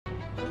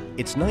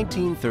It's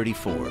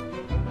 1934.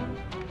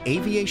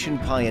 Aviation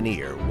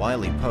pioneer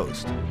Wiley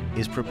Post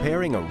is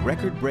preparing a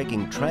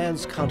record-breaking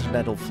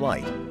transcontinental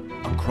flight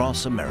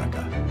across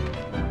America.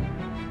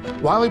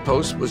 Wiley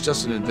Post was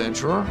just an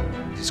adventurer.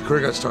 His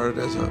career got started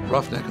as a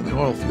roughneck in the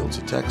oil fields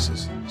of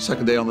Texas.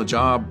 Second day on the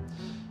job,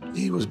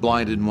 he was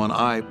blinded in one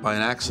eye by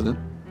an accident.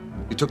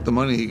 He took the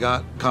money he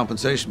got,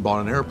 compensation, bought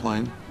an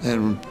airplane,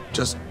 and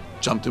just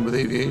jumped in with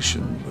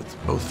aviation with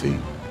both feet.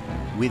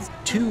 With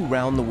 2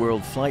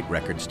 round-the-world flight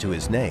records to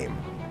his name,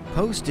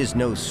 Post is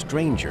no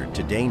stranger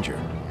to danger.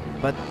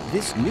 But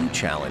this new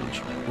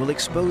challenge will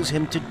expose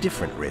him to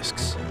different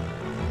risks.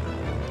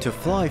 To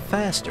fly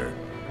faster,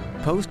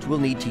 Post will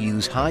need to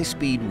use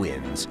high-speed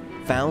winds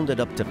found at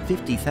up to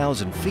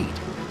 50,000 feet,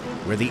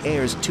 where the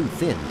air's too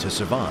thin to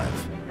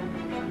survive.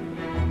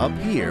 Up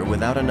here,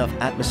 without enough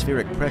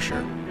atmospheric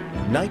pressure,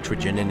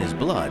 nitrogen in his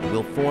blood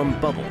will form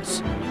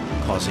bubbles,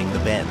 causing the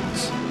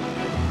bends.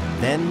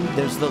 Then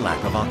there's the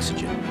lack of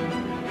oxygen.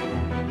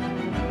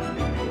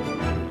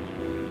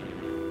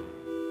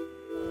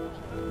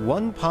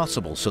 One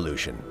possible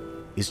solution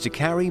is to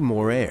carry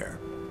more air,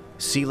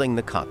 sealing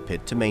the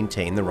cockpit to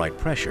maintain the right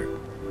pressure.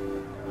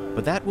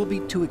 But that will be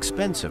too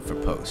expensive for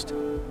Post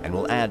and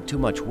will add too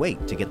much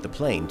weight to get the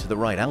plane to the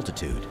right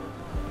altitude.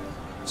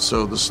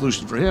 So the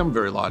solution for him,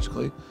 very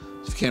logically,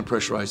 if you can't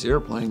pressurize the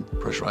airplane,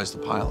 pressurize the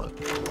pilot.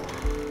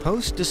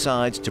 Post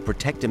decides to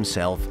protect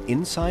himself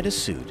inside a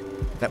suit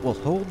that will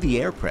hold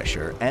the air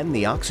pressure and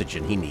the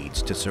oxygen he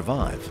needs to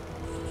survive.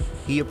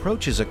 He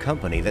approaches a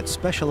company that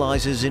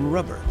specializes in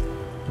rubber,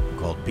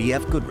 called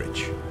B.F.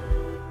 Goodrich.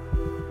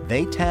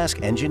 They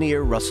task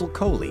engineer Russell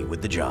Colley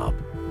with the job.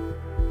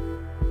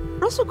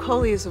 Russell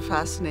Colley is a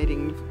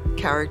fascinating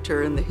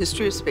character in the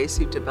history of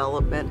spacesuit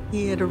development.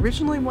 He had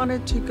originally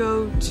wanted to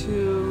go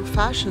to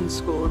fashion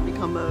school and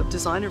become a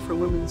designer for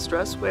women's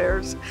dress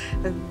wares,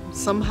 and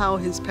somehow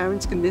his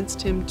parents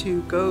convinced him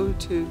to go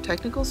to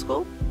technical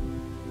school.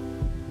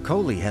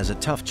 Colley has a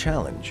tough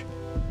challenge.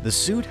 The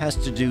suit has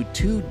to do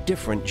 2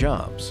 different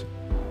jobs: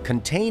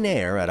 contain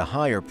air at a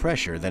higher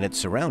pressure than its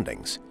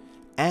surroundings,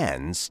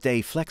 and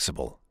stay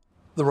flexible.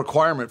 The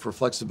requirement for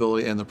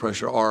flexibility and the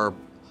pressure are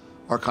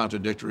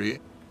contradictory.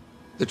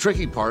 The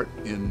tricky part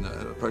in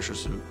a pressure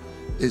suit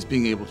is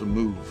being able to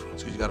move,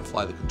 because you got to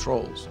fly the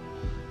controls.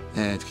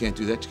 And if you can't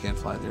do that, you can't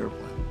fly the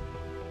airplane.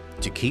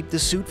 To keep the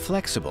suit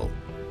flexible,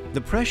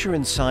 the pressure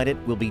inside it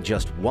will be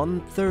just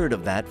 1/3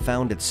 of that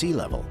found at sea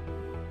level.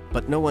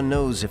 But no one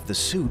knows if the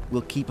suit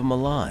will keep him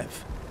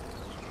alive.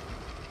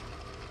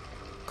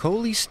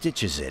 Colley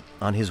stitches it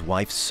on his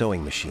wife's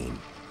sewing machine.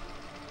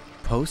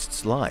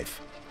 Post's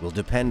life will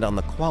depend on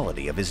the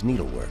quality of his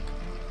needlework.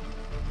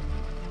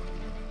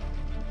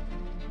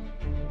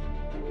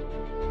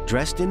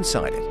 Dressed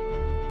inside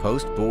it,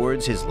 Post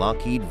boards his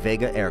Lockheed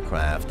Vega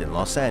aircraft in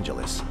Los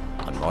Angeles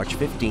on March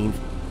 15,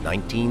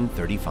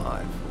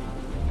 1935.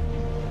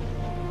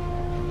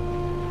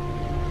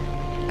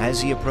 As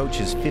he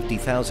approaches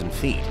 50,000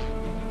 feet,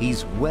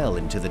 he's well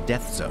into the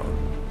death zone.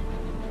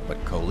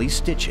 But Colley's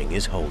stitching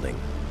is holding.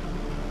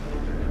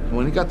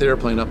 When he got the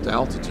airplane up to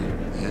altitude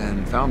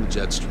and found the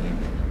jet stream,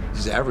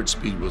 his average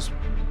speed was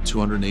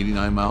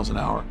 289 miles an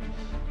hour.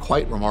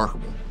 Quite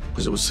remarkable,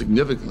 because it was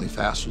significantly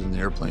faster than the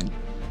airplane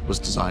was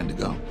designed to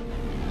go.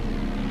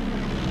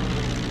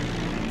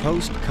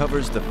 Post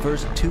covers the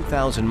first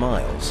 2,000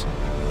 miles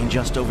in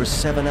just over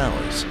 7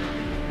 hours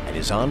and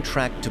is on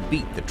track to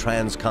beat the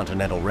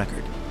transcontinental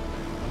record.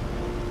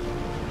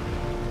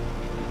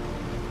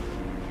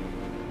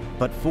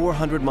 But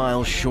 400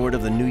 miles short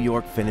of the New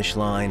York finish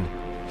line,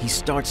 he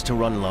starts to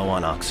run low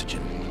on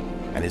oxygen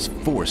and is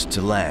forced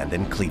to land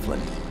in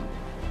Cleveland.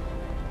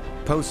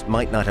 Post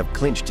might not have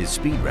clinched his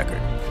speed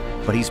record,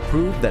 but he's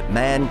proved that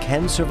man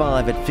can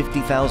survive at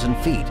 50,000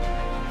 feet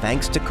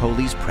thanks to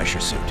Colley's pressure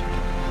suit.